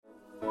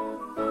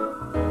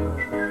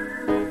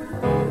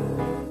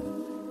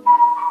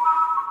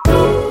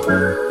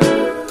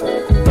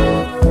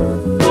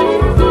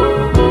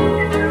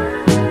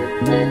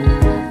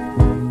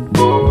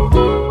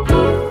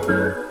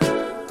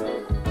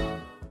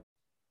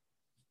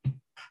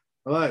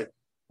Hello,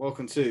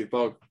 welcome to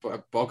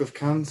Bog of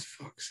Cans.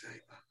 Fuck's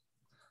sake!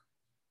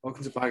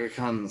 Welcome to Bag of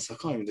Cans. I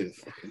can't even do the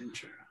fucking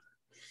intro.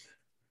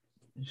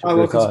 You should Hi, be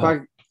welcome to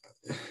okay.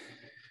 Bag.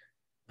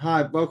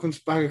 Hi, welcome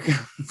to Bag of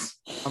Cans.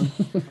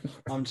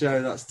 I'm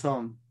Joe. That's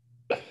Tom.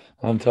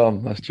 I'm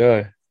Tom. That's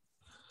Joe.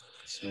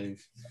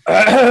 Smooth.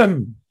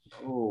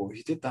 Oh,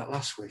 you did that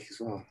last week as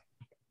well.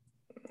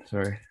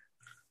 Sorry.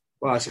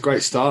 Well, it's a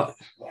great start.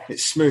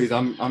 It's smooth.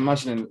 I'm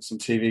imagining that some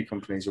TV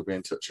companies will be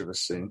in touch with us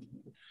soon,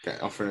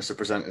 offering us a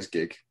presenter's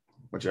gig.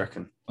 What do you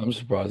reckon? I'm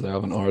surprised they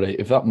haven't already.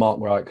 If that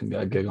Mark Wright can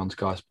get a gig on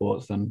Sky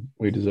Sports, then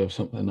we deserve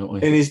something, don't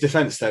we? In his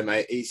defence, though,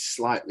 mate, he's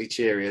slightly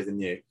cheerier than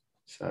you.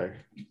 So,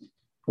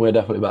 We're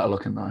definitely better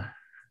looking though.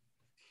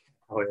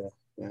 oh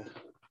yeah.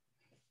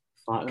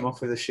 Fighting him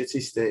off with a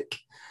shitty stick.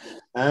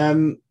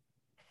 Um,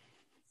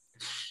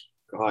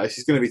 this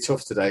is going to be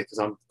tough today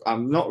because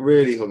I'm not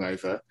really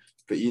hungover,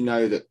 but you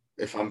know that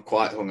if I'm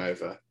quite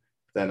hungover,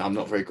 then I'm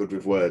not very good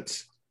with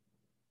words.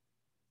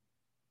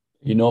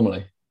 You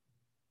normally?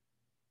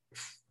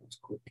 That's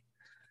quick.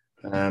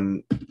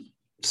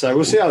 So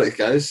we'll see how it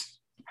goes.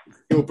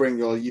 You'll bring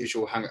your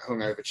usual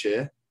hungover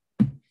cheer.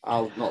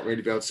 I'll not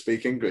really be able to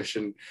speak English,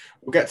 and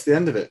we'll get to the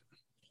end of it,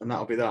 and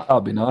that'll be that.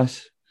 That'd be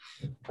nice.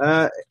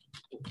 Where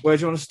do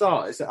you want to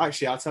start?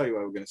 Actually, I'll tell you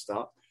where we're going to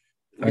start.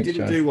 We Thanks,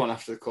 didn't Joe. do one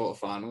after the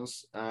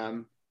quarterfinals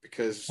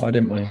because Why we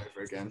didn't were we?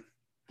 over again,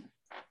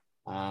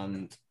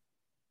 and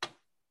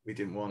we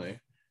didn't want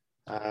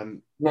to.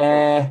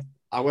 Nah.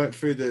 I went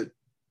through the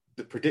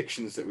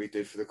predictions that we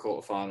did for the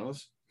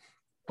quarterfinals.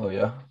 Oh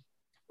yeah.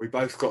 We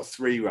both got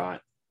 3 right.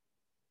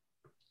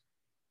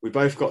 We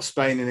both got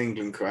Spain and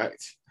England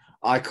correct.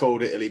 I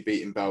called Italy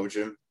beating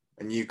Belgium,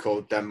 and you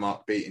called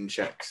Denmark beating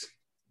Czechs.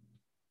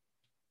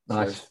 So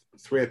Nice.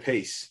 3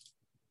 apiece.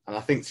 And I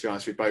think, to be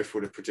honest, we both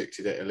would have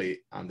predicted Italy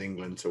and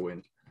England to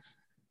win.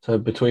 So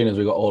between us,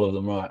 we got all of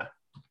them right.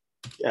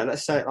 Yeah,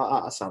 let's say it like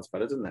that. That sounds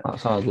better, doesn't it? That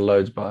sounds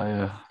loads better.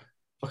 Yeah.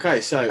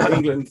 Okay, so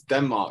England,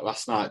 Denmark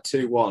last night,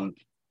 2-1,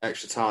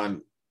 extra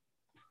time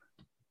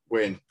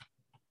win.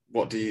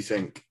 What do you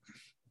think?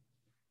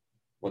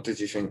 What did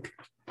you think?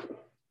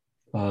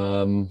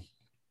 I'm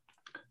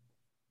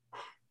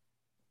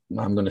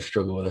going to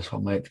struggle with this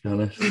one, mate. To be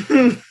honest,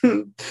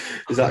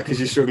 Is that because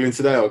you're struggling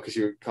today or because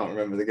you can't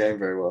remember the game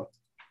very well?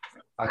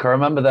 I can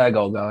remember their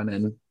goal going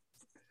in,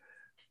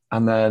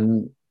 and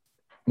then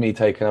me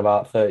taking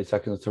about 30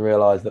 seconds to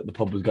realise that the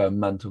pub was going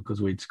mental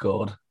because we'd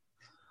scored.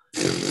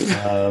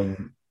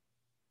 Don't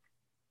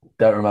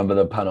remember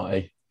the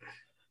penalty.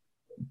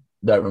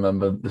 Don't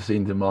remember the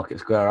scenes in Market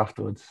Square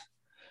afterwards.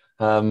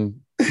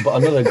 But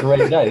another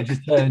great day. It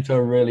just turned into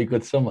a really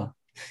good summer.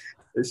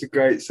 It's a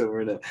great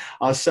summer, isn't it?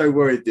 I was so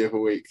worried the other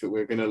week that we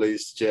were going to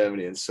lose to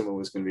Germany and summer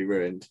was going to be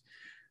ruined.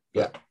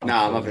 But Yeah, now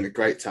I'm absolutely. having a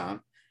great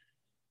time.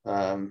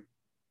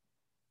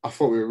 I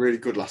thought we were really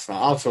good last night.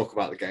 I'll talk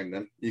about the game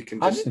then. You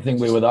can I just didn't think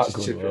we were just, that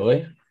just good, chip were in.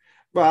 we?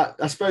 But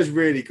I suppose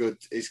really good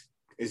is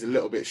a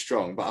little bit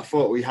strong. But I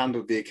thought we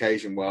handled the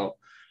occasion well.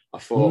 I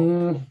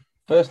thought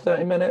First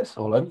 30 minutes,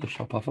 all over the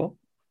shop, I thought.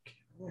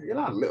 you'll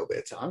have a little bit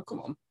of time. Come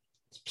on,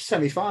 it's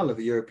semi-final of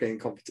a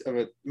of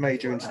a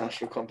major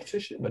international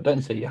competition. But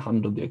don't say you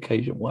handled the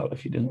occasion well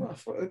if you didn't. Well, I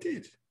thought they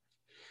did.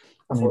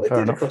 I I mean, thought they fair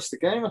did enough. across the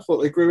game. I thought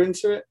they grew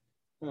into it.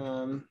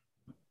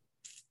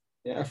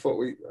 Yeah, I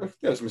thought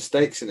there was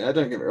mistakes in there.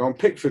 Don't get me wrong.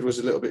 Pickford was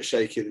a little bit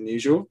shakier than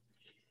usual.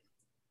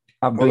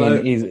 I've been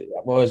Although, easy.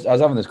 I was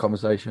having this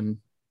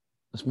conversation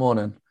this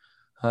morning.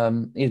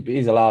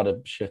 He's allowed a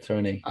shitter,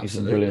 isn't he? He's been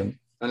absolutely, brilliant.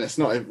 and it's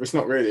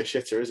not really a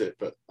shitter, is it?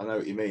 But I know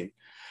what you mean.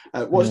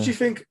 What did Yeah. you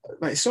think,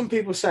 mate? Some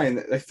people saying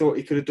that they thought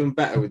he could have done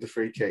better with the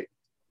free kick.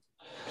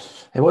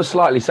 It was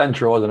slightly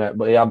central, wasn't it?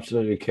 But he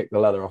absolutely kicked the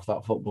leather off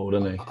that football,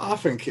 didn't he? I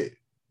think it.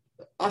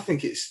 I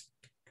think it's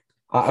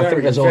I think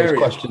very, there's always very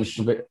questions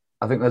to harsh. be.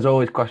 I think there's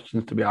always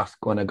questions to be asked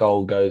when a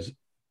goal goes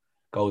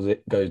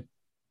not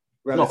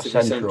Relatively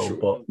central,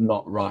 central, but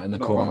not right in the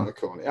not right on corner. the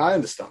corner. I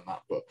understand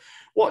that, but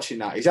watching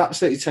that, he's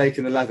absolutely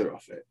taken the leather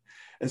off it.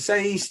 And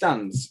say he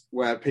stands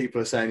where people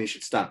are saying he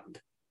should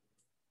stand.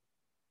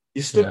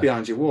 You stood Yeah,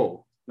 behind your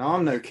wall. Now,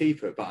 I'm no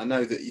keeper, but I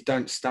know that you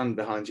don't stand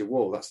behind your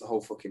wall. That's the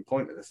whole fucking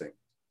point of the thing.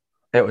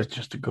 it was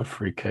just a good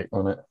free kick,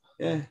 wasn't it?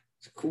 Yeah.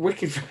 It's a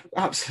wicked,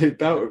 absolute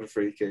belt of a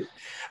free kick.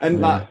 And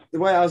like Yeah, the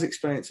way I was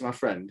explaining it to my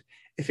friend,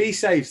 if he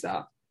saves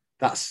that,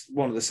 that's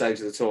one of the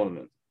saves of the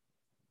tournament.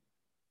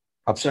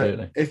 So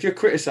absolutely. if you're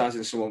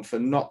criticising someone for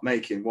not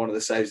making one of the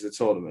saves of the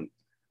tournament,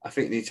 I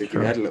think you need to give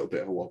your True. head a little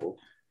bit of a wobble.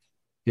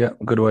 Yeah,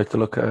 good way to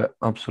look at it.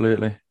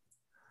 Absolutely.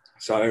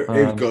 So it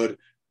was Um, good.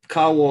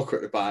 Kyle Walker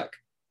at the back.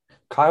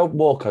 Kyle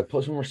Walker,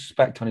 put some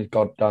respect on his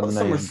Put goddamn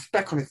some name.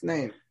 respect on his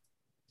name.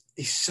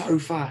 He's so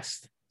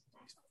fast.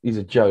 He's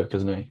a joke,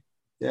 isn't he?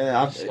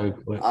 Yeah, So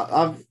quick.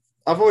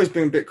 I've always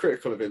been a bit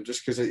critical of him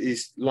just because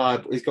he's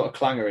liable. He's got a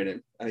clanger in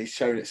him, and he's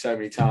shown it so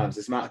many times.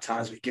 There's the amount of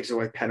times he gives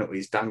away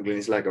penalties, dangling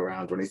his leg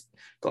around when he's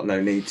got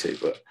no need to.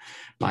 But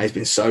man, he's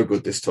been so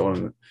good this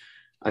tournament,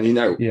 and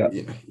Yeah,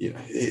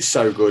 it's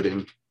so good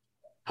in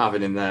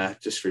having him there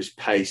just for his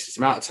pace. It's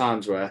the amount of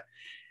times where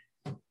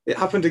It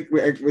happened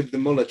with the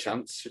Muller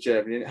chance for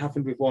Germany, and it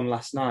happened with one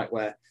last night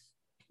where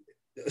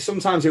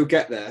sometimes he'll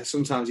get there,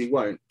 sometimes he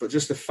won't. But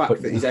just the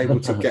fact that he's able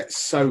to get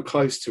so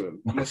close to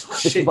him must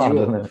shit you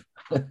up.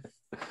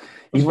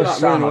 He must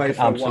sound like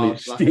an absolute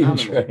steam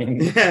train.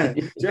 Yeah.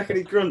 Do you reckon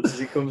he grunts as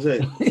he comes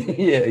in?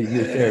 Yeah, you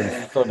just hear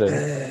him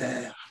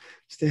thudding.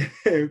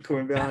 Still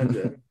coming behind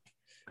you.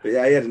 But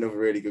yeah, he had another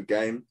really good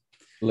game.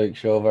 Luke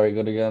Shaw, very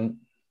good again.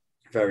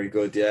 Very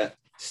good, yeah.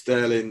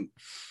 Sterling,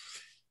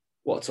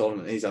 what a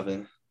tournament he's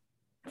having.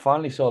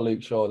 Finally saw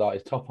Luke Shaw without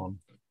his top on.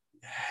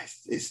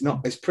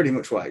 It's pretty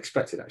much what I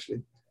expected,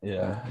 actually.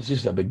 Yeah, he's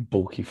just a big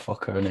bulky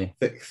fucker, isn't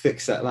he? Thick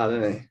set lad,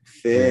 isn't he?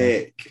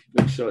 Thick. Yeah.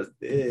 Luke Shaw's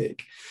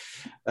thick.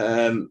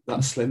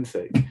 That's slim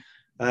thick.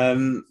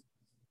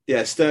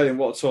 Yeah, Sterling,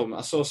 what a tournament.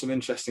 I saw some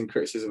interesting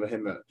criticism of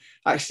him.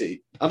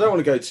 Actually, I don't want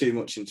to go too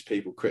much into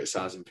people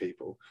criticising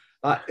people.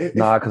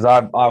 Because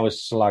I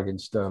was slagging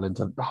Sterling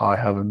to high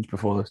heavens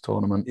before this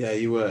tournament. Yeah,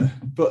 you were.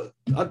 But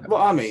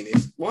what I mean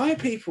is, why are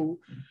people...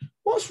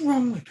 What's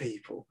wrong with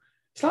people?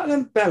 It's like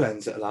them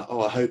bellends that are like,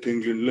 I hope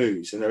England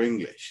lose, and they're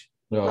English.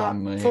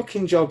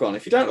 Fucking jog on.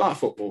 If you don't like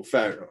football,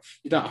 fair enough.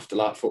 You don't have to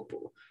like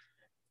football.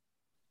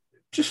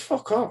 Just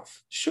fuck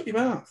off. Shut your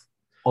mouth.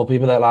 Or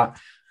people that are like,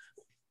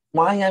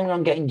 why is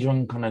everyone getting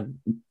drunk on a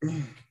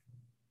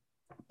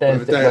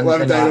whatever day of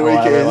the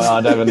week it is?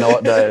 I don't even know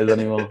what day it is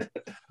anymore.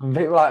 And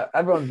people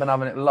everyone's been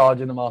having it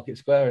large in the Market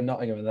Square in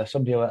Nottingham, and there's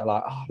some people that are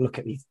like, look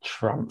at these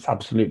tramps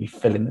absolutely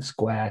filling the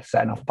square,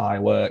 setting off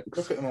fireworks.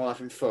 Look at them all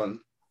having fun.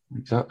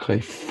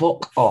 Exactly.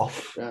 Fuck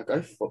off. Yeah,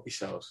 go fuck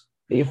yourselves.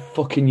 Get your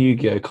fucking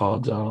Yu-Gi-Oh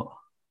cards out.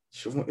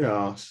 Shove them up your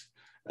arse.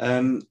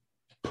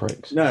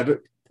 Pricks. No,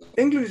 but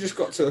England just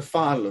got to the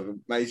final of a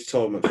major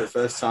tournament for the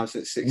first time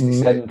since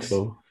 '66.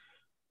 Mental.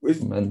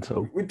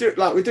 We're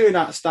doing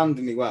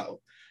outstandingly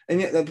well,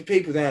 and yet there'll be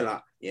people there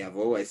like, yeah, I've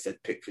always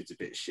said Pickford's a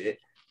bit shit.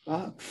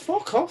 Like,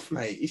 fuck off,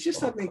 mate. He's just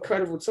had an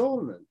incredible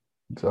tournament.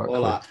 Exactly. Or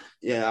like,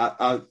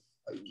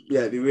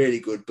 it'd be really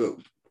good, but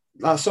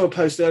I saw a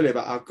post earlier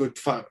about how good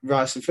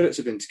Rice and Phillips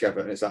have been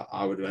together, and it's like,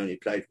 I would have only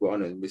played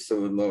one and with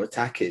someone more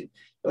attacking.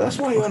 But that's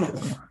why you're not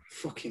a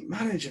fucking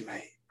manager,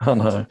 mate. I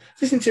know.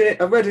 Listen to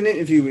it. I read an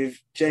interview with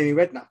Jamie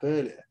Redknapp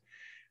earlier,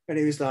 and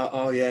he was like,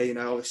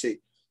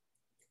 obviously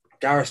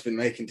Gareth's been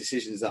making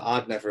decisions that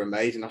I'd never have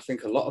made, and I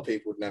think a lot of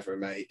people would never have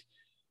made.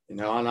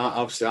 And I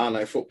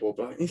know football,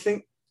 but you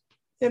think,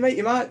 yeah, mate,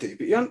 you might do,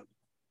 but you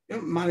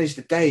don't manage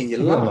the day in your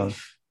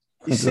life.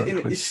 You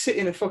sit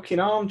in a fucking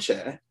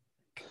armchair.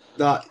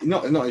 That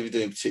not even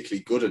doing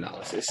particularly good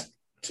analysis,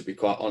 to be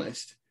quite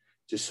honest.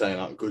 Just saying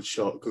like good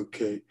shot, good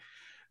kick,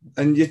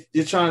 and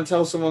you're trying to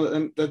tell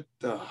someone that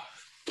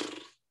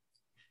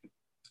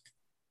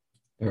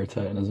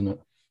irritating, isn't it?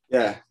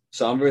 Yeah.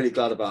 So I'm really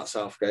glad about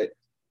Southgate.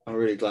 I'm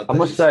really glad. I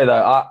must say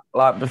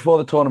though, before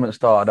the tournament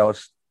started,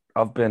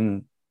 I've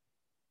been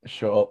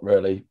shut up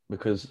really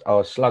because I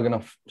was slagging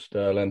off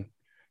Sterling.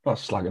 Not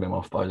slagging him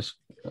off, but I just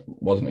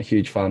wasn't a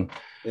huge fan.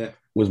 Yeah.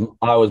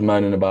 I was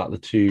moaning about the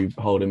two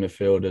holding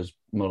midfielders,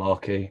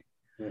 Malarkey.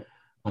 Yeah.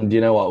 And you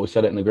know what? We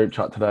said it in the group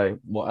chat today.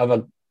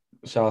 Whatever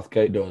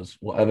Southgate does,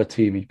 whatever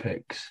team he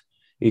picks,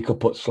 he could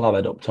put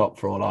Slaved up top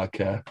for all I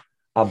care.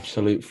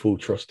 Absolute full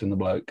trust in the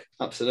bloke.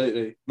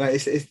 Absolutely.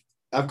 Mate,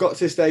 I've got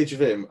to a stage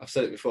of him, I've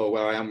said it before,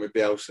 where I am with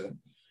Bielsa,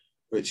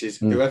 which is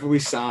whoever we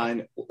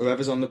sign,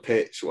 whoever's on the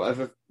pitch,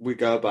 whatever we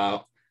go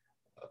about,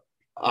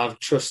 I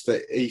trust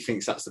that he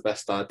thinks that's the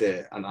best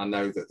idea, and I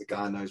know that the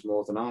guy knows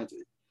more than I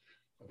do.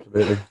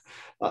 Really?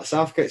 Like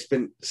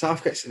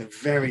Southgate's a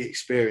very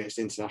experienced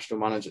international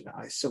manager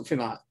now. It's something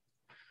like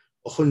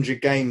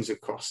 100 games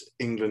across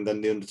England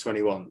and the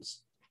under-21s.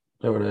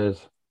 There it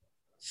is.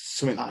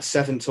 Something like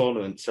 7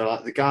 tournaments. So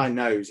like the guy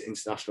knows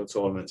international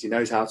tournaments. He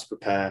knows how to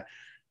prepare,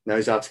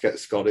 knows how to get the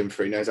squad in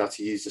for, he knows how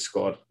to use the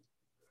squad.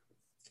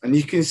 And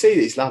you can see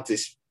these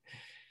lads,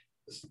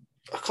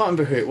 I can't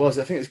remember who it was.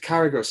 I think it was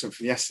Carragher or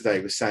something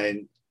yesterday was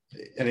saying,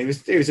 and he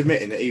was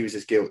admitting that he was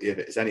as guilty of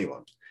it as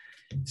anyone.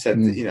 He said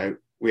that,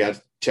 we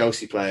had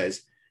Chelsea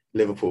players,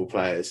 Liverpool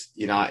players,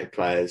 United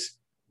players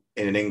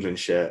in an England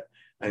shirt.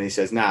 And he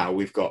says, now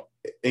we've got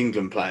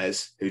England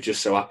players who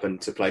just so happen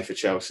to play for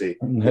Chelsea.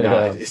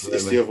 Yeah, it's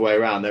the other way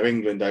around. They're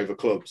England over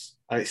clubs.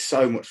 And it's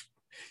so much,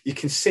 you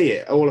can see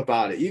it all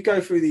about it. You go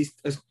through these,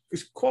 as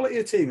quality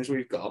a team as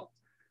we've got,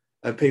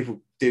 and people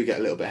do get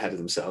a little bit ahead of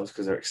themselves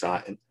because they're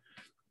exciting.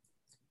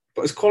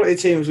 But as quality a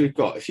team as we've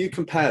got, if you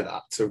compare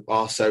that to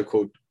our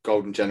so-called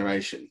golden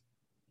generation,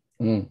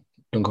 don't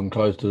come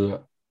close to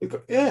it.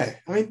 Yeah,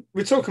 I mean,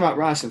 we're talking about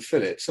Rice and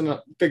Phillips, and I'm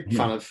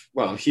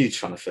a huge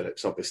fan of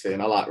Phillips, obviously,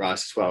 and I like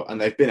Rice as well, and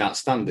they've been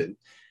outstanding.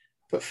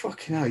 But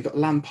fucking hell, you got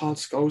Lampard,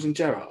 Scholes, and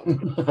Gerrard.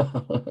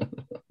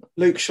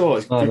 Luke Shaw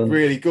is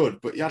really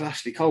good, but you had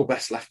Ashley Cole,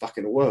 best left back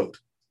in the world.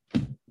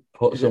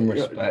 Put some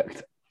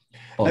respect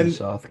on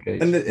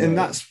Southgate. And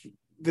that's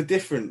the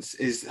difference,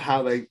 is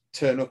how they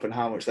turn up and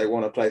how much they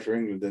want to play for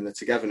England, and the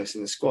togetherness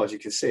in the squad. You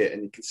can see it,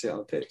 and you can see it on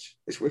the pitch.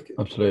 It's wicked.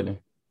 Absolutely.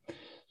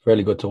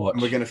 Really good to watch.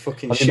 And we're going to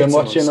fucking. Have you been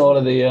watching all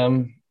of the?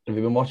 Have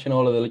you been watching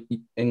all of the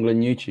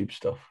England YouTube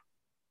stuff?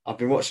 I've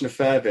been watching a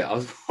fair bit. I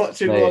was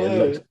watching Mate, one it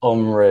earlier. looks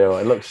unreal.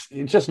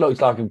 It just looks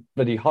like a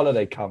bloody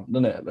holiday camp,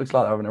 doesn't it? It looks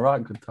like they're having a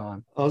right good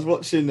time. I was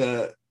watching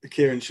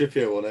Kieran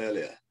Trippier one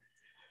earlier.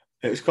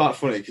 It was quite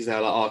funny because they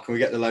were like, "Oh, can we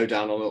get the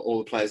lowdown on all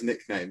the players'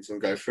 nicknames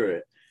and go through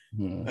it?"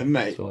 And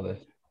mate,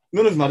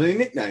 none of them had any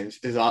nicknames.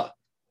 He's like,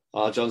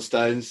 "Oh, John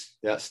Stones,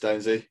 yeah,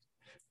 Stonesy.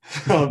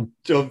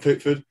 John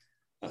Pickford,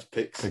 that's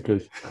Picks."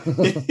 Because And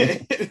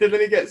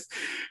then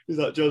he's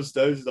like, John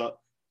Stones. He's like,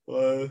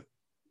 well,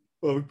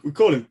 we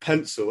call him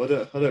Pencil. I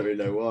don't really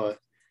know why.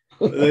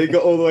 And then he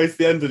got all the way to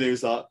the end and he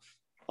was like,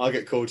 I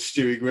get called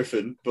Stewie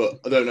Griffin, but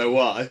I don't know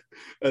why.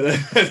 And then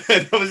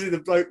obviously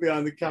the bloke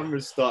behind the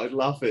camera started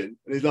laughing.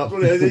 And he's like,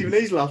 well, even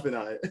he's laughing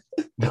at it.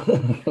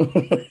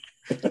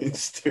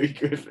 It's Stewie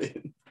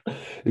Griffin.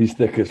 He's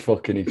thick as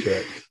fuck in his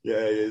checks.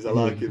 Yeah, he is. I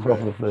like him.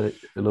 Proper thick.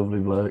 A lovely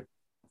bloke.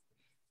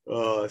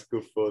 Oh, it's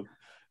good fun.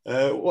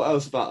 What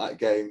else about that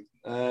game?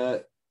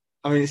 I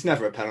mean, it's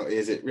never a penalty,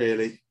 is it,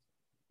 really?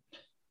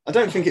 I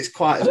don't think it's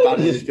quite as bad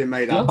as it's been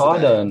made out No, today.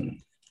 I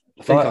don't.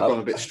 I think I've gone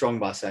a bit strong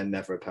by saying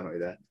never a penalty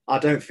there. I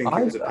don't think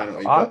it was a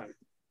penalty.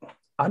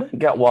 I don't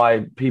get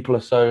why people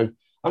are so...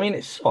 I mean,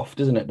 it's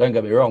soft, isn't it? Don't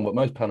get me wrong, but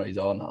most penalties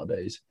are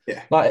nowadays.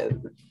 Yeah. Like,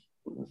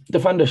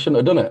 defenders shouldn't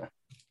have done it.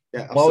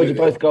 Yeah, absolutely. Why would you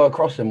both go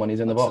across him when he's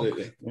in the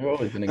Absolutely. box? You're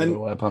always going to give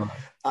away a penalty.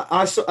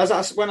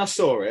 When I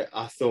saw it,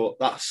 I thought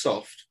that's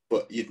soft,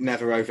 but you'd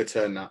never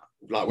overturn that.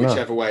 Like,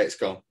 whichever way it's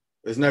gone.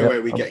 There's no way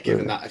we get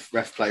given that if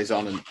ref plays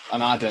on,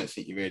 and I don't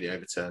think you really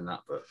overturn that.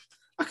 But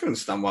I can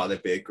understand why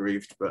they'd be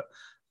aggrieved. But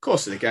of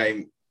course, of the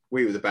game,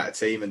 we were the better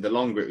team, and the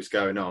longer it was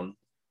going on,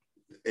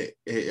 it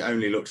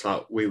only looks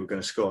like we were going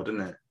to score,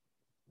 didn't it?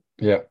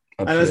 Yeah,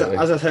 absolutely.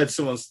 And as I've heard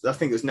someone, I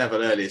think it was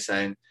Neville earlier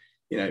saying,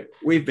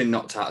 we've been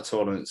knocked out of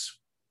tournaments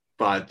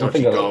by a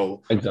dodgy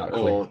goal,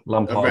 or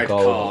Lampard a red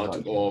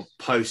card, or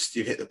post.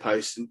 You hit the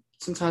post, and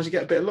sometimes you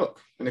get a bit of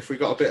luck. And if we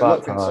got a bit of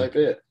luck, then so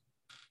be it.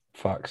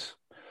 Facts.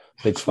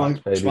 Big facts,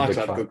 baby. Schmeichel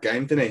had a good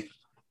game, didn't he?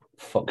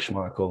 Fuck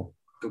Schmeichel.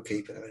 Good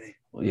keeper, isn't he?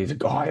 Well, he's a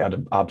guy had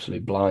an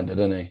absolute blinder,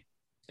 didn't he?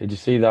 Did you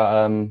see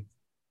that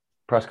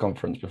press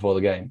conference before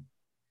the game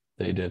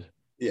that he did?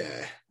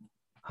 Yeah.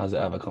 Has it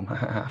ever come?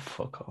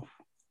 Fuck off.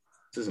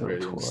 Doesn't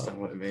really understand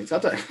what it means. I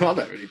don't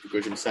really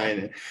begrudge him saying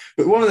it.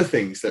 But one of the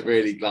things that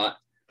really like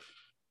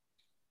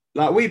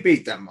we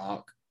beat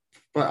Denmark,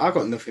 but I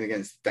got nothing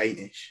against the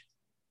Danish.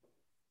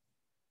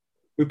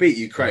 We beat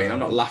Ukraine. I'm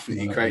not laughing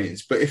at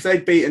Ukrainians, but if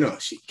they'd beaten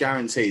us, you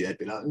guarantee they'd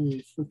be like, "Oh,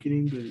 fucking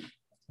England."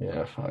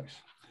 Yeah, facts.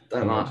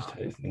 Don't matter. Just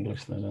hate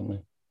English, though, don't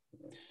they?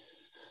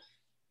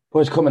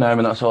 Boys coming home,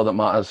 and that's all that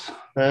matters.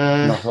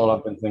 That's all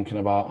I've been thinking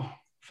about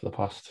for the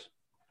past.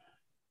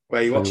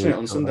 Where are you watching it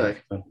on Sunday?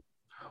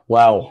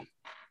 Well,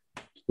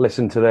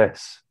 listen to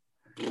this.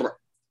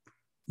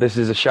 This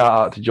is a shout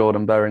out to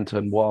Jordan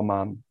Berrington. What a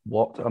man.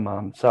 What a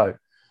man. So,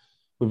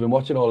 we've been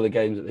watching all of the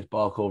games at this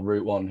bar called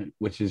Route 1,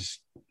 which is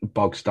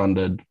bog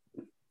standard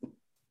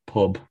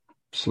pub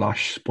 /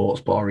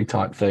 sports bar-y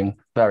type thing.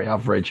 Very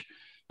average,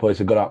 but it's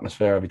a good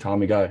atmosphere every time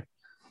we go.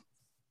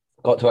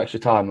 Got to extra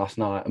time last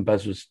night, and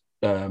Bez was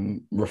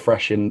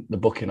refreshing the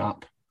booking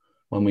app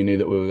when we knew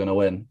that we were going to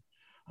win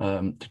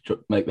to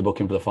make the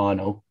booking for the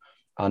final,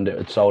 and it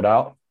had sold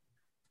out.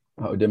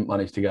 We didn't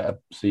manage to get a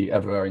seat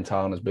everywhere in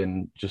town, has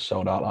been just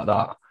sold out like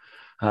that.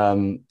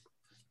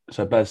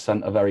 So Bez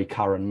sent a very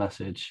Karen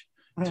message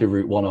to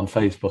Route 1 on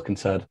Facebook and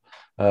said,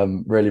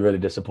 really, really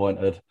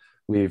disappointed.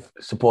 We've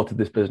supported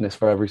this business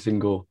for every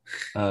single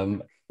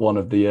one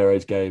of the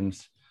Euros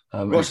games.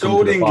 Watched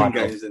all the England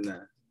games in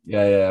there?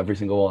 Yeah, every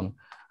single one.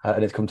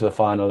 And it's come to the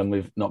final and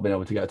we've not been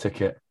able to get a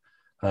ticket.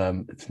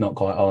 It's not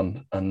quite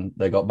on. And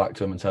they got back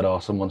to him and said,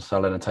 someone's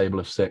selling a table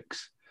of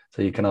 6,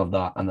 so you can have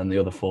that. And then the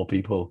other 4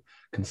 people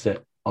can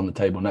sit on the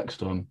table next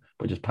to him,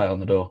 but just pay on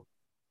the door.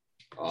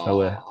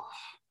 So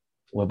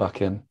we're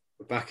back in.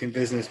 We're back in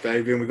business,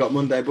 baby. And we've got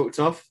Monday booked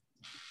off.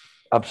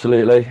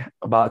 Absolutely.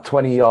 About a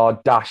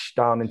 20-yard dash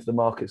down into the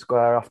market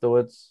square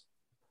afterwards.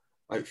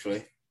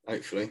 Hopefully.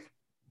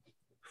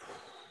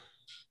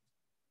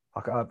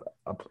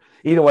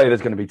 Either way,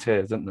 there's going to be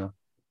tears, isn't there?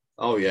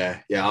 Oh,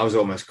 yeah. Yeah, I was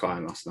almost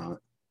crying last night.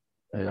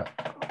 Yeah.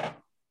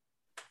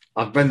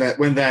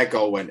 When their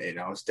goal went in,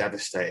 I was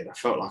devastated. I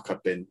felt like I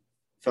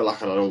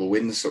had all the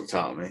wind sucked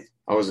out of me.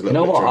 I was a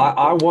little bit drunk.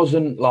 I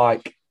wasn't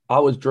I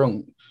was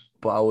drunk,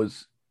 but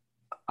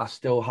I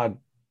still had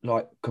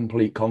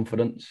complete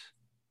confidence.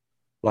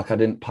 I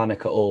didn't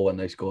panic at all when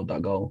they scored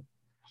that goal.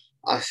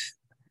 I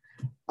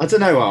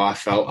don't know how I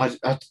felt.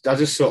 I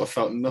just sort of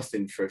felt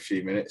nothing for a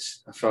few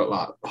minutes. I felt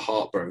like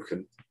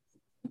heartbroken.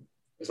 It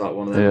was like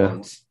one of them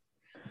ones.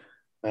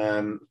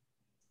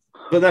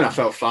 But then I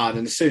felt fine,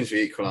 and as soon as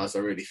we equalised, I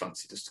really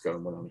fancied us to go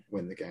and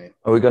win the game.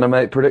 Are we going to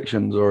make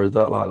predictions, or is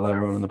that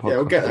later on in the podcast? Yeah,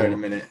 we'll get there in a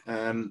minute.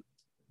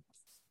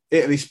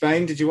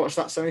 Italy-Spain, did you watch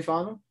that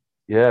semi-final?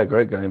 Yeah,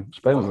 great game.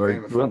 Spain was very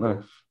good, weren't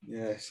they?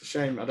 Yeah, it's a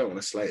shame. I don't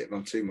want to slate it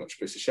on too much,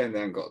 but it's a shame they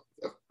haven't got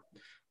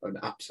an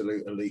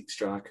absolute elite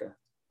striker.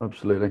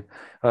 Absolutely.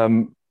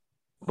 But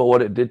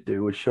what it did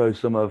do was show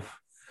some of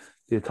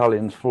the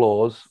Italians'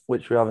 flaws,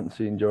 which we haven't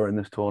seen during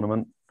this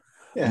tournament.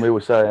 Yeah. And we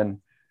were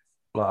saying,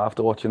 like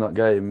after watching that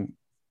game,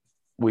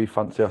 we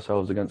fancy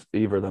ourselves against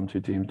either of them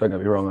two teams. Don't get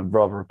me wrong, I'd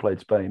rather have played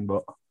Spain,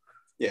 but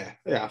Yeah,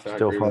 I think I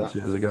still agree with that.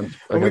 fancy us against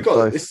And we against got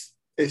both. this.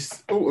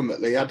 It's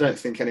ultimately, I don't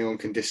think anyone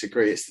can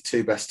disagree. It's the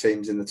two best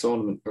teams in the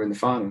tournament are in the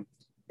final,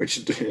 which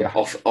Yeah,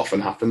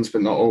 often happens,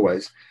 but not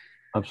always.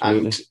 And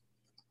absolutely.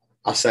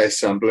 I say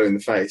so, I'm blue in the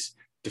face.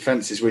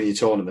 Defenses win your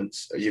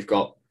tournaments. You've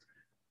got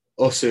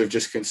us who have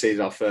just conceded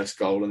our first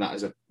goal, and that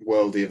is a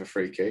worldie of a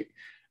free kick.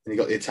 And you've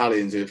got the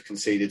Italians who have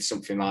conceded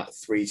something like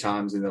 3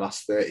 times in the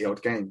last 30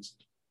 odd games.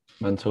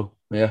 Mental.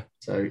 Yeah.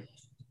 So,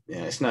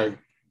 yeah, it's no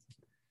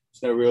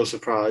real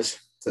surprise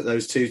that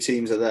those two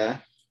teams are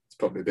there. It's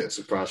probably a bit of a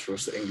surprise for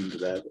us that England are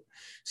there, but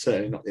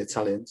certainly not the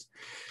Italians.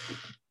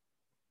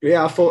 But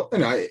yeah, I thought,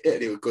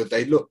 Italy were good.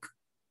 They look,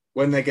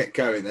 when they get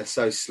going, they're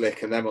so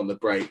slick, and them on the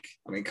break.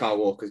 I mean, Kyle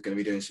Walker's going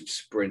to be doing some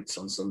sprints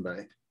on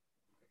Sunday.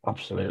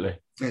 Absolutely.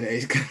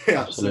 He's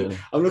absolutely.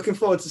 I'm looking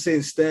forward to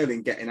seeing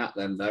Sterling getting at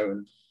them though.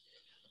 And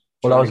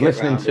well, I was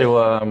listening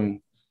to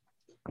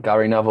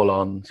Gary Neville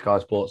on Sky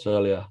Sports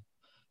earlier,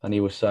 and he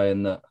was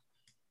saying that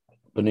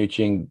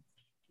Bonucci and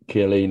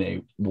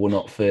Chiellini will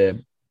not fear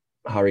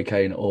Harry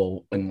Kane at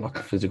all in like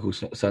a physical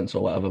sense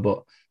or whatever,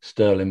 but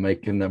Sterling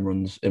making them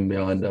runs in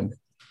behind them.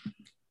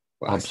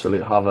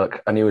 Absolute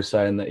havoc. And he was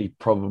saying that he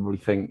probably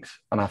thinks,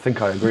 and I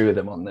think I agree with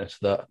him on this,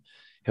 that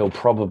he'll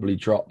probably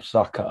drop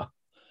Saka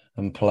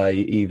and play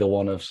either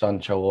one of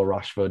Sancho or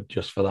Rashford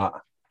just for that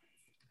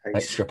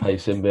extra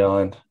pace in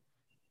behind.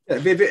 Yeah,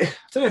 it'd be a bit, I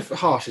don't know if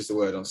harsh is the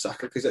word on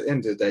Saka, because at the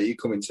end of the day, you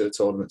come into a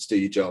tournament to do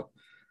your job.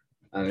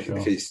 And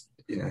if it's,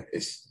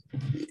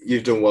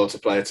 you've done well to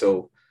play at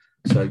all.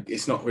 So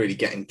it's not really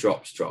getting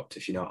dropped,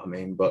 if you know what I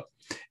mean. But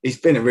he's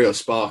been a real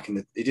spark.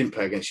 He didn't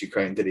play against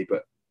Ukraine, did he?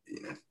 But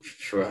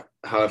for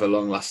however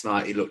long last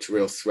night, he looked a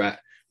real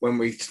threat. When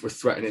we were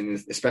threatening,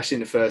 especially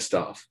in the first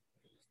half,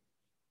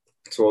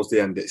 towards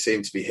the end, it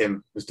seemed to be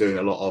him was doing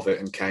a lot of it,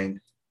 and Kane.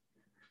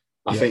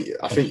 I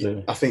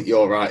think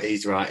you're right.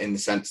 He's right in the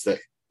sense that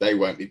they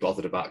won't be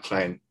bothered about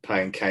playing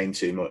Kane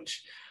too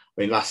much.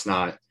 I mean, last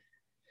night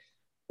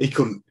he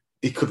couldn't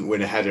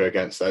win a header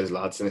against those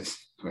lads, and it's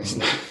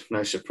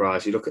no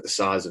surprise. You look at the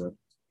size of them,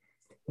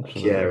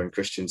 Kjær and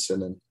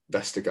Christensen and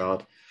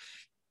Vestergaard.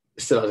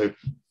 He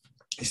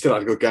still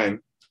had a good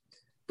game,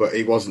 but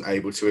he wasn't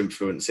able to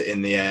influence it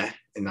in the air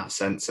in that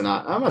sense. And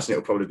I imagine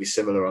it'll probably be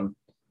similar on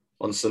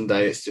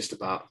Sunday. It's just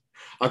about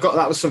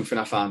that was something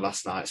I found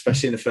last night,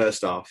 especially in the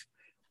first half,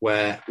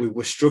 where we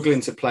were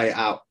struggling to play it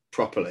out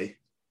properly,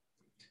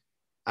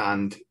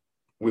 and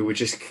we were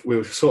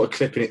sort of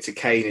clipping it to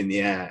Kane in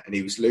the air, and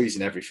he was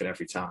losing everything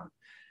every time.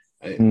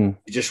 And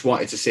you just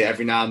wanted to see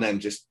every now and then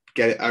just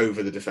get it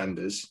over the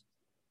defenders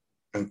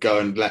and go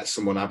and let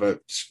someone have a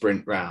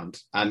sprint round.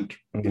 And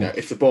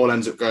if the ball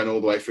ends up going all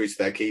the way through to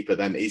their keeper,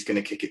 then he's going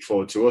to kick it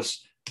forward to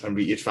us. And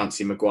you'd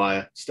fancy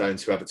Maguire,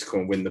 Stones, whoever to come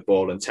and win the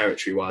ball. And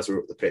territory-wise, we're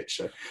up the pitch.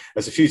 So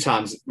there's a few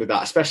times with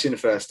that, especially in the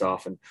first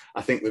half. And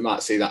I think we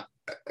might see that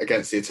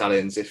against the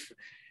Italians if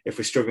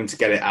we're struggling to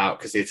get it out,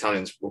 because the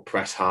Italians will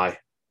press high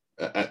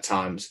at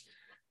times,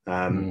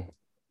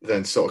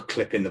 then sort of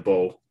clipping the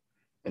ball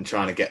and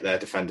trying to get their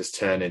defenders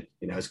turning.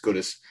 As good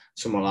as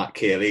someone like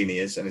Chiellini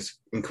is, and as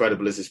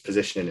incredible as his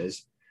positioning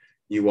is,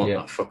 you want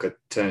that fucker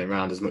turning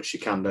around as much as you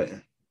can, don't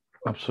you?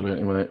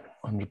 Absolutely, mate.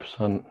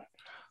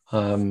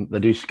 100%. They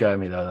do scare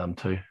me though, them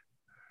too.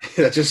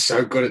 They're just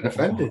so good at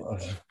defending.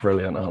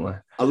 Brilliant, aren't they?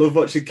 I love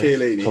watching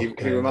Chiellini.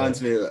 He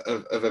reminds me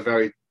of a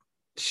very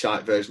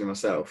shite version of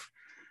myself,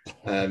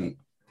 in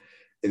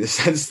the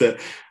sense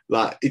that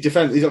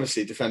he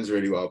obviously defends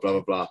really well, blah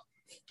blah blah,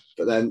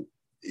 but then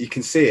you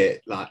can see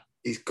it, like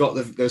he's got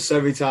there's so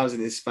many times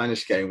in his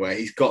Spanish game where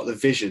he's got the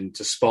vision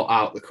to spot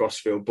out the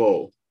crossfield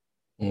ball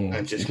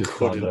and just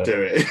couldn't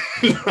do it.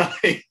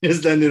 He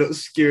just ended up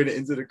skewing it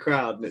into the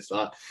crowd, and it's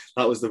like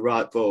that was the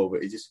right ball,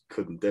 but he just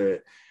couldn't do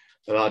it.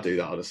 And I do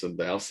that on a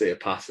Sunday. I'll see a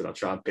pass and I'll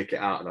try and pick it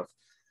out, and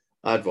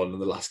I had one in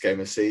the last game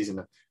of the season.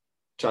 I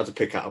tried to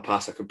pick out a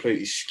pass, I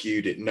completely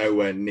skewed it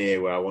nowhere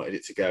near where I wanted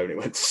it to go, and it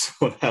went to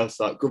someone else.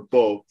 Like, good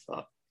ball.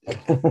 Like,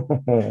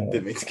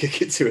 didn't mean to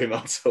kick it to him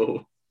at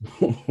all.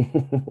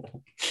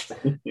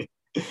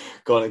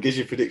 Go on, and gives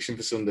you a prediction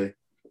for Sunday.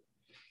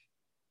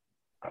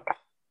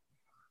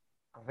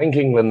 I think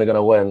England are going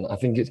to win. I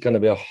think it's going to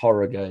be a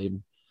horror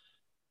game.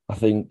 I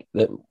think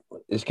that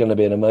it's going to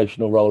be an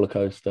emotional roller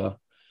coaster.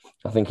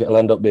 I think it'll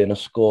end up being a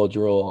score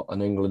draw,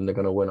 and England are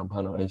going to win on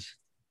penalties.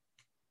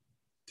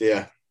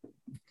 Yeah.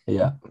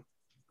 Yeah.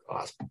 Oh,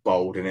 that's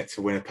bold, isn't it,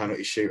 to win a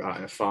penalty shootout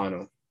in a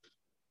final?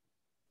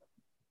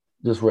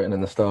 Just written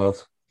in the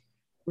stars.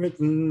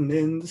 Written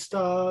in the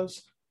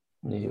stars.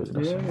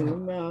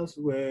 Miles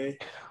away.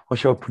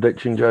 What's your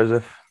prediction,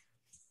 Joseph?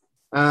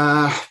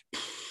 I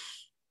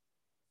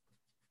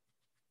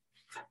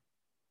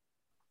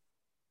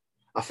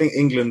think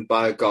England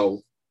by a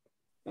goal.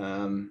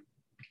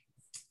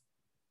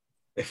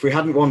 If we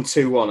hadn't won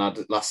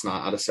 2-1 last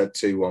night, I'd have said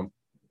 2-1.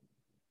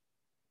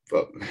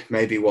 But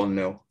maybe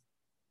 1-0.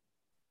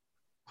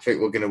 I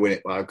think we're going to win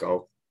it by a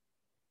goal.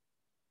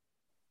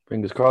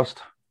 Fingers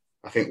crossed.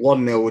 I think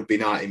 1-0 would be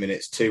 90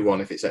 minutes,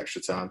 2-1 if it's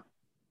extra time.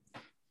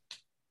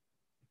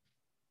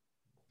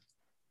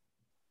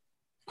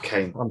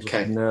 Kane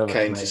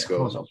nervous, to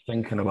score. I was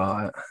thinking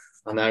about it.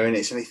 I know, and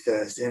it's only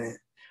Thursday, isn't it?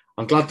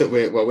 I'm glad that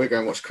we're going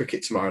to watch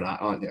cricket tomorrow night,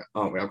 aren't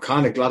we? I'm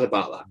kind of glad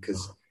about that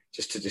because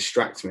just to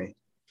distract me.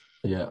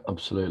 Yeah,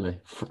 absolutely.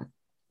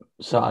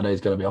 Saturday's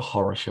going to be a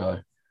horror show.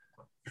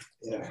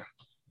 Yeah.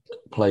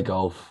 Play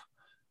golf,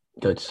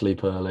 go to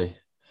sleep early.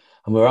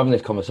 And we're having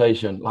this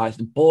conversation, like it's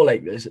the ball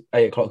 8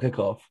 o'clock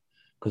kickoff,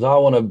 because I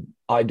want to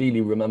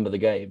ideally remember the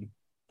game.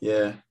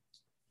 Yeah.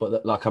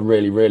 But like I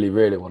really, really,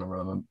 really want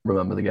to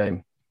remember the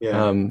game.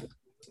 Yeah.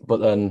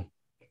 But then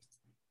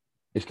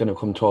it's going to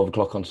come 12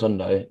 o'clock on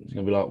Sunday. It's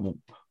going to be like, well,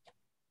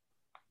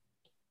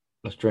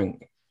 let's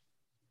drink.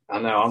 I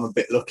know, I'm a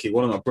bit lucky.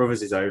 One of my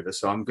brothers is over,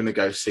 so I'm going to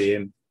go see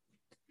him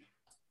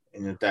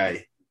in a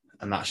day.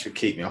 And that should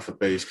keep me off of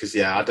booze because,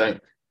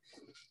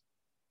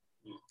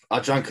 I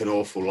drank an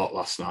awful lot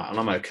last night and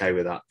I'm okay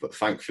with that. But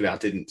thankfully, I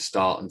didn't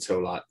start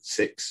until like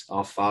 6,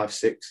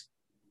 6:30.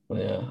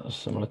 Yeah, that's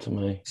similar to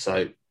me.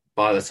 So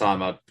by the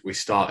time we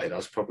started, I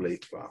was probably,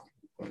 I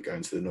won't go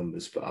into the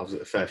numbers, but I was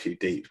a fair few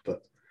deep.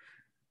 But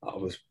I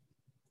was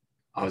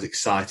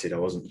excited. I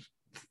wasn't,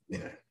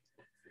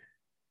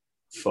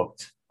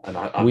 fucked. And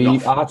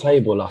our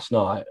table last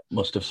night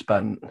must have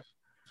spent,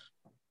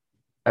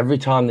 every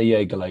time the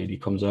Jaeger lady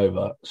comes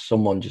over,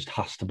 someone just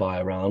has to buy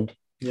a round.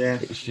 Yeah.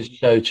 It's just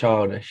so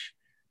childish,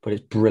 but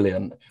it's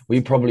brilliant. We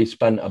probably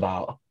spent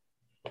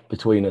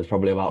between us,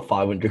 about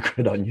 500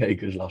 quid on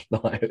Jaegers last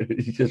night.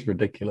 It's just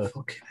ridiculous.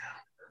 Fucking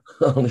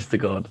hell. Honest to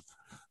God.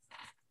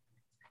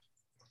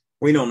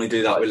 We normally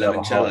do that with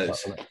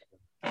limoncellos.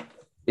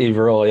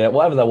 Either or, yeah.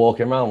 Whatever they're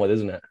walking around with,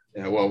 isn't it?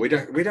 Yeah, well, we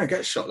don't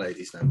get shot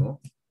ladies no more.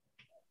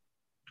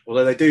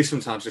 Although they do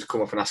sometimes just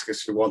come up and ask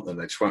us if we want them.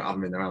 They just won't have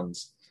them in their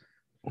hands.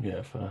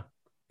 Yeah, fair.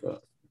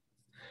 But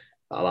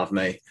that'll have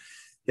me.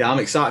 Yeah, I'm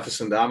excited for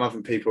Sunday. I'm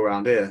having people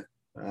around here.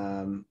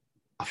 I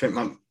think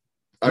I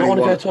want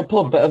to go to a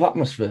pub, bit of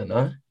atmosphere,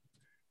 no?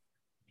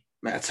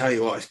 Mate, I tell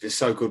you what, it's been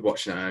so good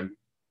watching at home.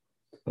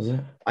 Was it?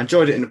 I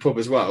enjoyed it in the pub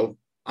as well.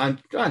 I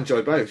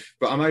enjoyed both,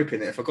 but I'm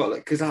hoping that if I got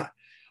because I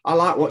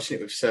like watching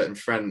it with certain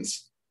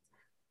friends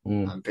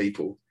and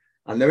people,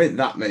 and there ain't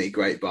that many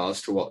great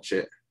bars to watch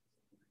it.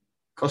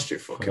 Cost you a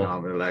fucking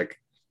arm and a leg.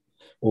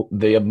 Well,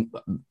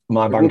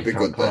 my bank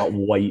account can't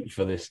wait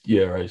for this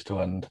Euros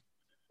to end.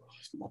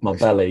 My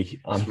belly,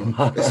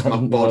 it's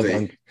my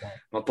body.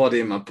 My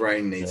body and my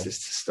brain needs this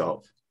to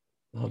stop.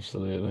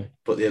 Absolutely.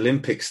 But the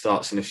Olympics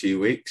starts in a few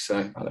weeks,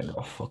 so I don't give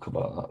a fuck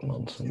about that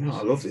nonsense.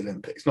 I love the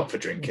Olympics. Not for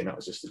drinking, that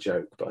was just a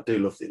joke, but I do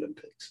love the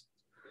Olympics.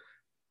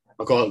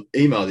 I got an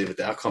email the other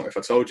day, I can't remember if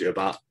I told you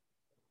about,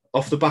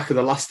 off the back of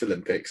the last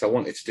Olympics, I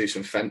wanted to do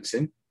some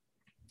fencing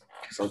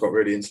because I got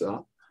really into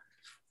that.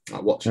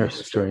 Like watching You're a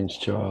strange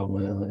child,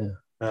 man.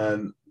 Yeah.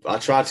 But I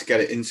tried to get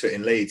it into it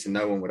in Leeds and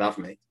no one would have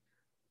me.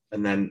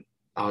 And then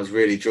I was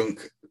really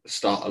drunk at the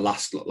start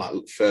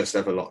of first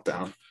ever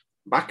lockdown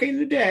back in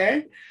the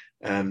day.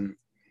 And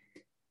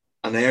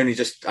they I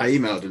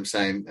emailed them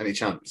saying, any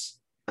chance?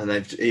 And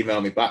they've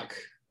emailed me back,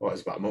 it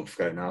was about a month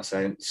ago now,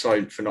 saying,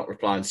 sorry for not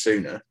replying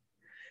sooner.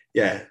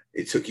 Yeah,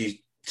 it took you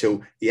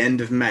till the end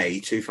of May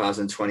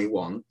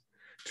 2021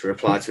 to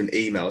reply to an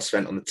email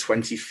sent on the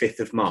 25th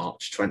of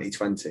March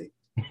 2020.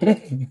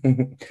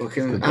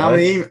 Fucking, how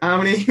many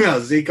emails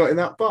has he got in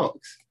that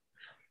box?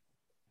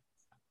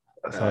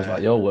 That sounds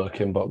like your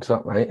working box,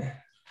 that, mate.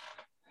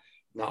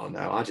 No,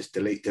 I just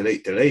delete.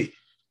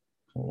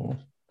 Oh.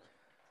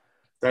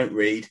 Don't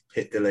read,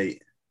 hit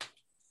delete.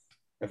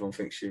 Everyone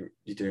thinks you're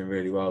doing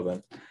really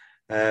well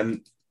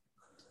then.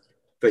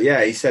 But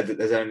yeah, he said that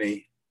they've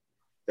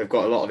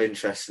got a lot of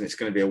interest and it's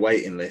going to be a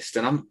waiting list.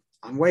 And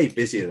I'm way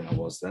busier than I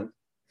was then.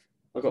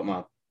 I got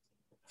my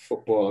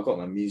football, I got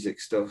my music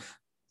stuff.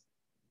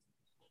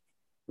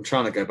 I'm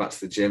trying to go back to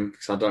the gym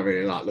because I don't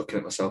really like looking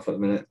at myself at the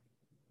minute.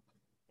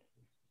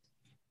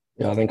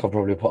 Yeah, I think I've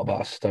probably put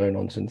about a stone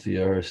on since the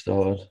Euro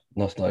started.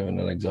 That's not even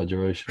an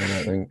exaggeration, I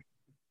don't think.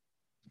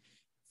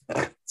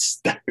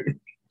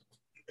 Stone.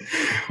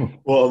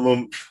 What a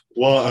month.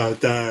 What a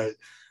day.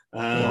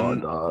 What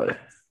a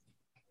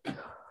day.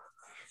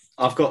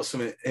 I've got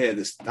something here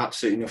that's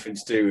absolutely nothing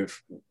to do with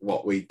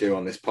what we do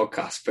on this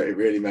podcast, but it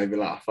really made me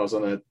laugh. I was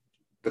on the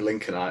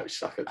Lincolnite, which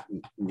is like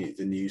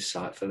the news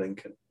site for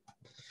Lincoln.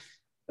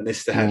 And this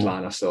is the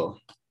headline I saw.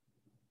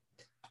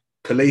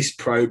 Police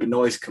probe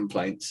noise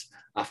complaints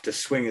after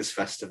Swingers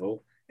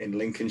Festival in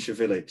Lincolnshire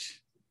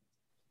Village.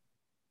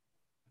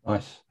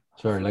 Nice.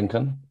 It's very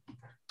Lincoln.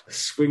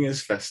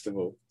 Swingers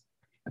Festival.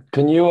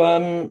 Can you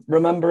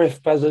remember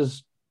if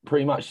Bez's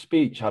pre-match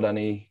speech had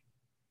any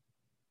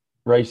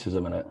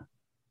racism in it?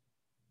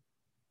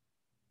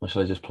 Or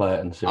should I just play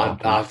it and see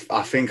what happens?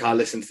 I think I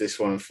listened to this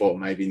one and thought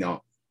maybe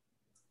not.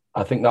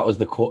 I think that was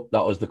the quarters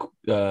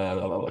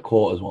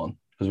one,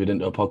 because we didn't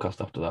do a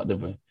podcast after that,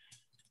 did we?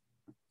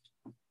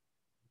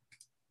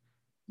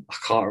 I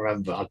can't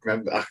remember.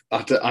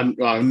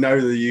 I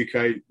know the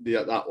UK,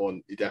 that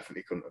one, he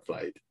definitely couldn't have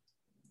played.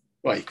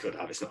 Well, he could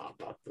have. It's not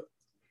that bad, but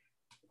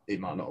he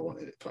might not have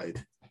wanted it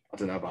played. I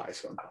don't know about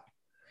this one.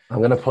 I'm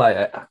going to play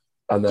it.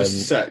 And then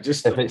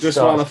just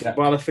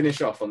while I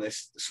finish off on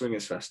this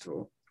Swingers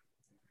Festival,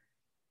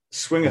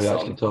 Swingathon. We're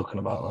actually talking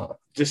about that.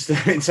 Just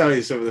to tell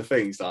you some of the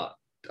things that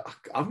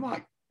I'm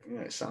like,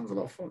 it sounds a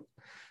lot of fun.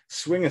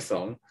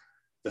 Swingathon,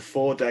 the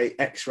 4-day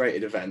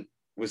X-rated event,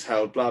 was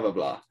held, blah, blah,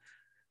 blah.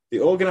 The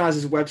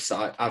organisers'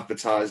 website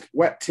advertised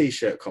wet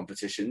T-shirt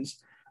competitions,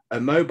 a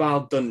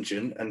mobile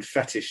dungeon and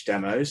fetish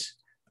demos,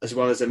 as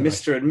well as a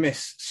Mr. and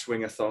Miss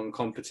Swingathon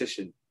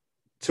competition.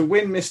 To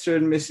win Mr.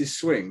 and Mrs.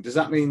 Swing, does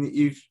that mean that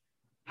you've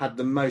had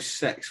the most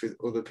sex with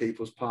other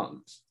people's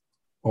partners?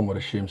 One would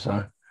assume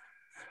so.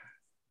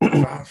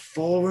 About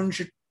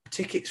 400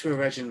 tickets were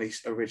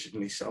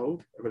originally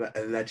sold,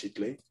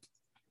 allegedly.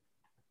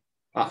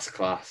 That's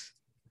class.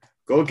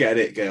 Go get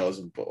it, girls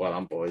and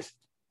boys.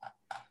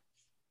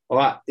 All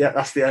right, yeah,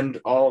 that's the end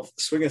of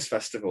Swingers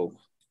Festival.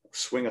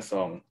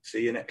 Swingathon.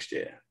 See you next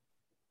year.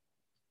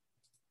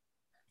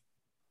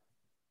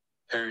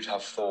 Who'd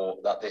have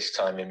thought that this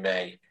time in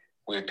May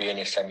we'd be in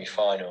a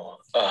semi-final?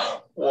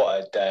 Oh, what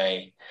a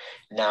day.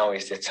 Now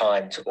is the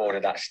time to order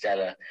that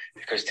Stella,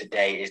 because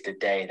today is the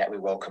day that we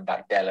welcome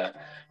back Della.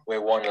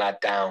 We're one lad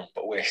down,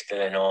 but we're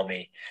still an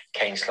army.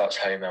 Kane slots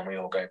home and we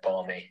all go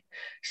balmy.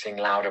 Sing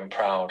loud and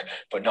proud,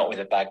 but not with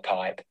a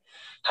bagpipe.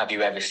 Have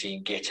you ever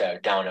seen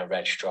Gitto down a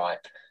red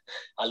stripe?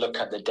 I look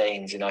at the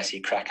Danes and I see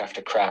crack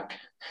after crack.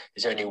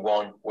 There's only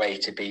one way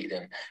to beat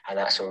them, and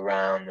that's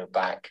around the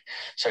back.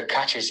 So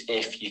catch us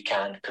if you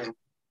can.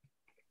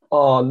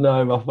 Oh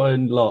no, my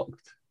phone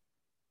locked.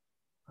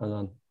 Hang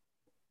on.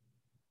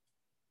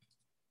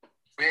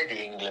 We're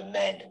the England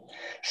men.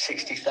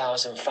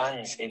 60,000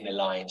 fans in the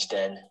Lions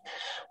Den.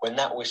 When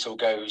that whistle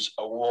goes,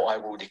 a war I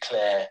will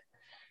declare.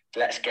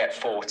 Let's get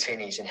 4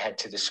 tinnies and head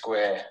to the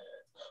square.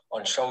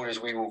 On shoulders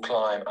we will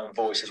climb and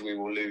voices we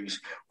will lose.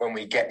 When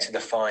we get to the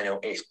final,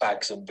 it's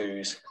bags and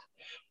booze.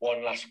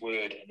 One last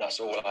word, and that's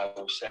all I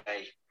will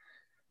say.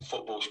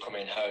 Football's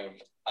coming home.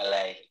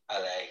 Allez,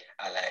 allez,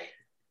 allez.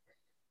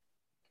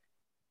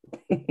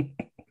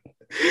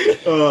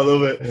 Oh, I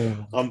love it. Yeah.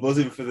 I'm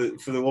buzzing for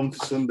the one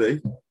for Sunday.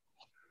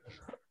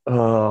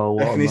 Oh,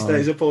 what he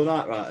stays up all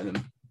night writing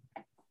them.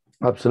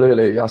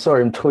 Absolutely. I saw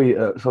him tweet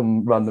at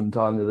some random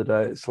time the other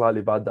day. It's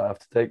slightly bad that I have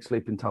to take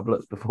sleeping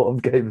tablets before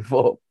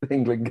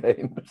England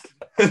games.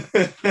 He's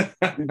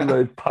the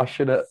most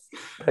passionate,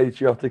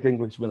 patriotic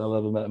Englishman I've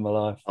ever met in my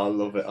life. I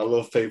love it. I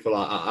love people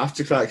like that. I have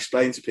to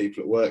explain to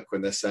people at work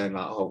when they're saying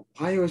like, "Oh,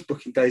 why are you always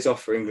booking days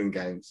off for England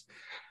games?"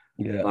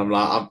 Yeah, and I'm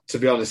like, to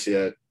be honest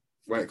here,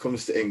 when it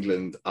comes to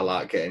England, I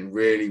like getting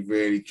really,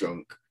 really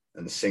drunk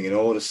and singing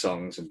all the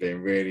songs and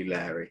being really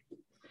Larry.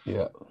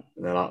 Yeah,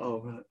 and they're like,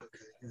 "Oh, right, okay."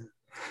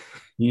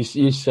 You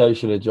so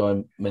should have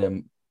joined me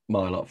and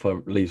my lot for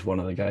at least one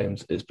of the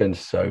games. It's been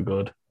so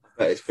good. I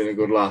bet it's been a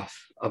good laugh.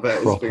 I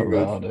bet it's been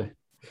good. Rowdy.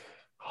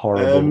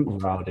 Horrible,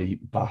 rowdy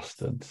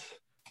bastards.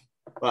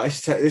 Right,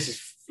 this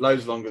is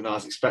loads longer than I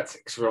was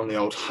expecting because we're on the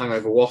old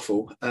hangover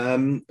waffle.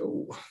 Got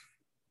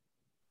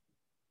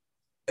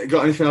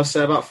anything else to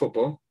say about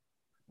football?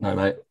 No,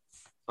 mate.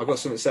 I've got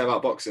something to say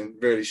about boxing,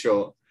 really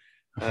short.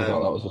 I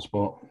forgot that was a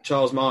sport.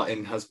 Charles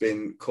Martin has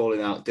been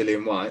calling out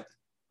Dillian Whyte.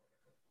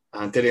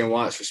 And Dillian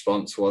Whyte's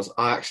response was,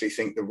 I actually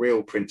think the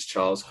real Prince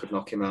Charles could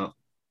knock him out.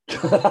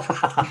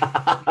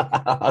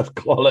 That's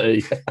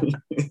quality.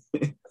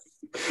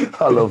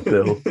 I love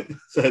Dill.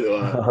 So do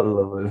I. I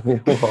love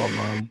him. Oh,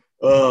 man.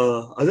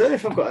 I don't know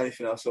if I've got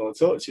anything else I want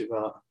to talk to you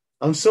about.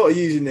 I'm sort of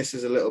using this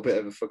as a little bit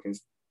of a fucking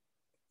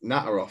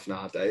natter off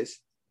nowadays.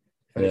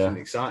 If anything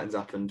exciting's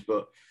happened,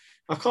 but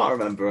I can't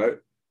remember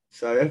it.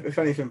 So if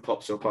anything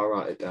pops up, I'll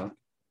write it down.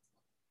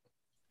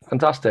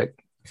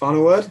 Fantastic.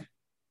 Final word?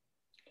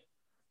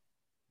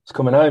 It's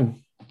coming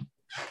home.